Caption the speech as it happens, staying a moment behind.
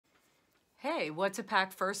Hey, what to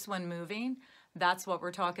pack first when moving? That's what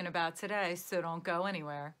we're talking about today, so don't go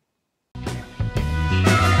anywhere.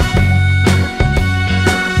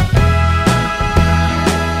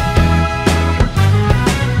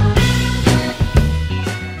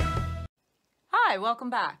 Hi, welcome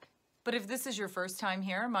back. But if this is your first time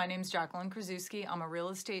here, my name's Jacqueline Kraszewski. I'm a real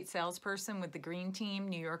estate salesperson with the Green Team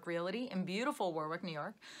New York Realty in beautiful Warwick, New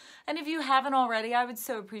York. And if you haven't already, I would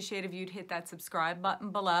so appreciate if you'd hit that subscribe button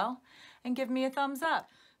below and give me a thumbs up.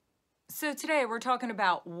 So today we're talking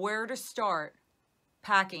about where to start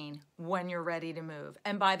packing when you're ready to move.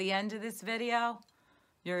 And by the end of this video,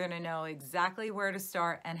 you're going to know exactly where to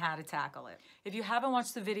start and how to tackle it. If you haven't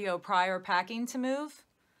watched the video prior packing to move,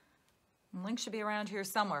 the link should be around here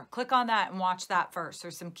somewhere. Click on that and watch that first.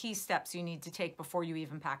 There's some key steps you need to take before you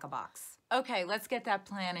even pack a box. Okay, let's get that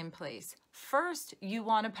plan in place. First, you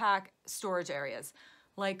want to pack storage areas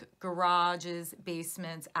like garages,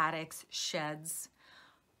 basements, attics, sheds.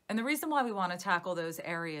 And the reason why we want to tackle those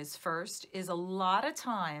areas first is a lot of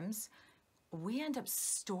times we end up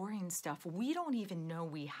storing stuff we don't even know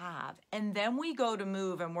we have. And then we go to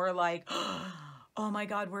move and we're like, oh my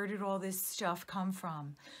God, where did all this stuff come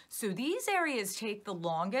from? So these areas take the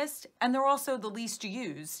longest and they're also the least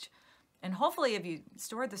used. And hopefully if you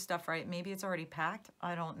stored the stuff right, maybe it's already packed,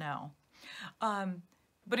 I don't know.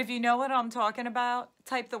 But if you know what I'm talking about,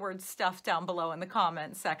 type the word stuff down below in the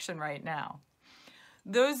comments section right now.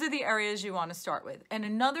 Those are the areas you want to start with. And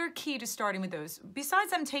another key to starting with those,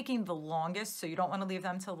 besides them taking the longest, so you don't want to leave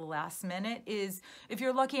them till the last minute, is if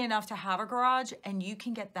you're lucky enough to have a garage and you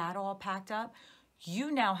can get that all packed up,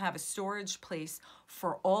 you now have a storage place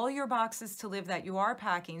for all your boxes to live that you are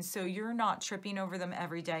packing, so you're not tripping over them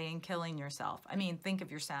every day and killing yourself. I mean, think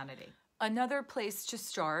of your sanity. Another place to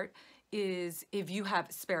start is if you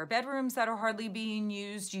have spare bedrooms that are hardly being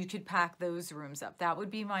used, you could pack those rooms up. That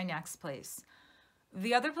would be my next place.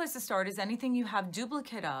 The other place to start is anything you have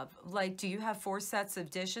duplicate of. Like, do you have 4 sets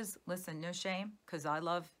of dishes? Listen, no shame, because I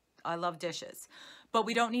love dishes. But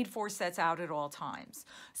we don't need 4 sets out at all times.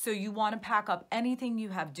 So you want to pack up anything you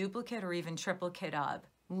have duplicate or even triplicate of.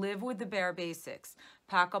 Live with the bare basics.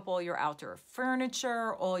 Pack up all your outdoor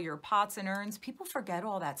furniture, all your pots and urns. People forget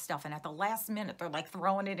all that stuff, and at the last minute, they're like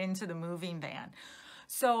throwing it into the moving van.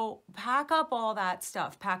 So pack up all that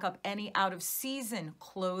stuff. Pack up any out-of-season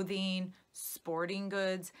clothing, sporting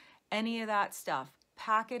goods, any of that stuff.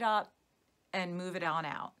 Pack it up and move it on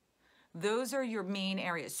out. Those are your main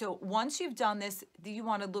areas. So once you've done this, you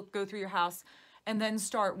want to go through your house and then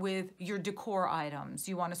start with your decor items.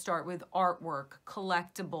 You want to start with artwork,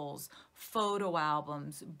 collectibles, photo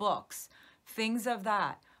albums, books, things of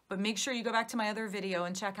that. But make sure you go back to my other video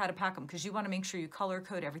and check how to pack them, because you want to make sure you color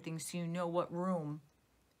code everything so you know what room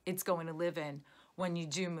it's going to live in when you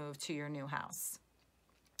do move to your new house.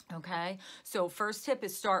 Okay, so first tip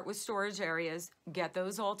is start with storage areas. Get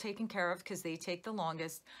those all taken care of because they take the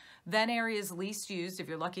longest. Then areas least used, if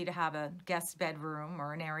you're lucky to have a guest bedroom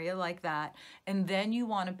or an area like that. And then you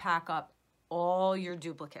want to pack up all your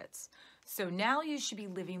duplicates. So now you should be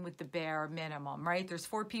living with the bare minimum, right? There's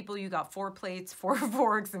 4 people, you got 4 plates, 4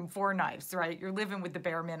 forks, and 4 knives, right? You're living with the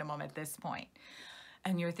bare minimum at this point.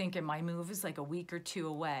 And you're thinking, my move is like a week or 2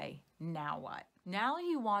 away. Now what? Now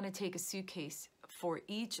you want to take a suitcase for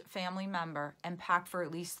each family member and pack for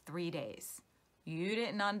at least 3 days. You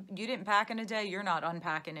didn't pack in a day, you're not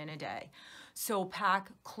unpacking in a day. So pack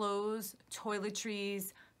clothes,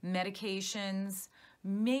 toiletries, medications.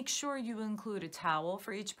 Make sure you include a towel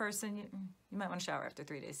for each person. You might want to shower after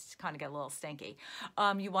 3 days to kind of get a little stinky.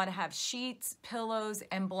 You want to have sheets, pillows,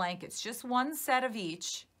 and blankets. Just 1 set of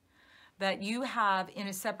each that you have in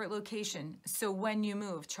a separate location. So when you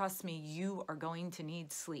move, trust me, you are going to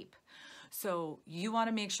need sleep. So you want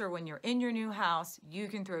to make sure when you're in your new house, you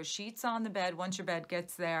can throw sheets on the bed once your bed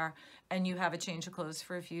gets there, and you have a change of clothes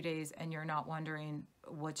for a few days, and you're not wondering,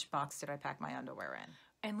 which box did I pack my underwear in?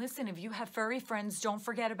 And listen, if you have furry friends, don't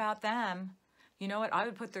forget about them. You know what? I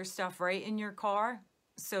would put their stuff right in your car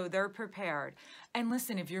so they're prepared. And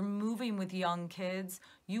listen, if you're moving with young kids,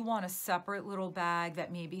 you want a separate little bag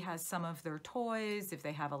that maybe has some of their toys, if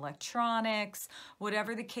they have electronics,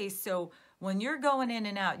 whatever the case. So when you're going in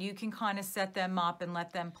and out, you can kind of set them up and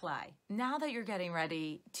let them play. Now that you're getting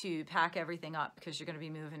ready to pack everything up, because you're going to be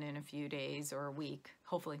moving in a few days or a week,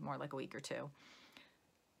 hopefully more like a week or 2,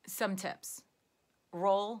 some tips.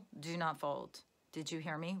 Roll, do not fold. Did you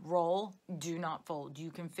hear me? Roll, do not fold.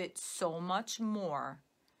 You can fit so much more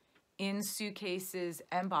in suitcases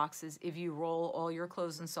and boxes if you roll all your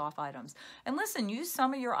clothes and soft items. And listen, use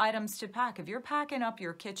some of your items to pack. If you're packing up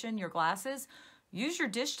your kitchen, your glasses, Use your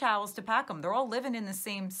dish towels to pack them. They're all living in the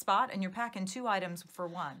same spot and you're packing 2 items for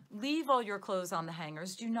 1. Leave all your clothes on the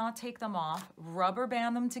hangers. Do not take them off. Rubber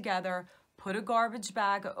band them together. Put a garbage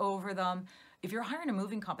bag over them. If you're hiring a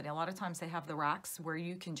moving company, a lot of times they have the racks where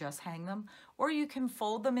you can just hang them, or you can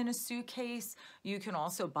fold them in a suitcase. You can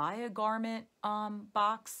also buy a garment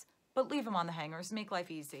box, but leave them on the hangers. Make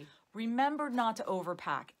life easy. Remember not to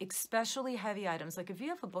overpack, especially heavy items. Like if you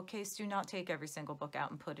have a bookcase, do not take every single book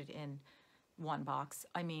out and put it in one box.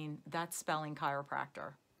 I mean, that's spelling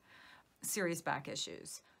chiropractor. Serious back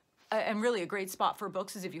issues. And really a great spot for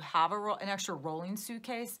books is if you have an extra rolling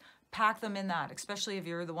suitcase, pack them in that, especially if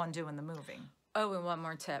you're the one doing the moving. Oh, and one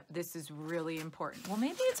more tip. This is really important. Well,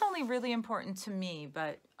 maybe it's only really important to me,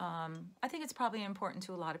 but I think it's probably important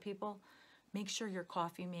to a lot of people. Make sure your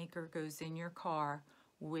coffee maker goes in your car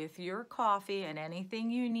with your coffee and anything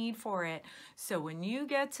you need for it. So when you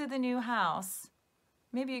get to the new house,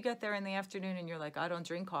 maybe you get there in the afternoon and you're like, I don't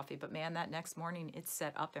drink coffee, but man, that next morning it's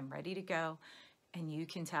set up and ready to go and you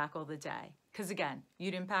can tackle the day. Because again,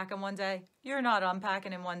 you didn't pack in one day, you're not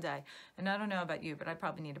unpacking in one day. And I don't know about you, but I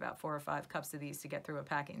probably need about 4 or 5 cups of these to get through a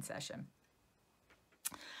packing session.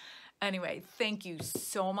 Anyway, thank you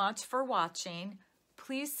so much for watching.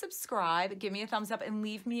 Please subscribe, give me a thumbs up, and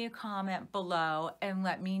leave me a comment below and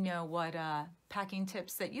let me know what packing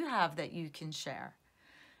tips that you have that you can share.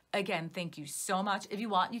 Again, thank you so much. If you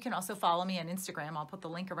want, you can also follow me on Instagram. I'll put the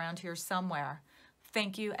link around here somewhere.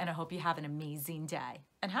 Thank you, and I hope you have an amazing day.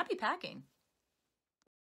 And happy packing.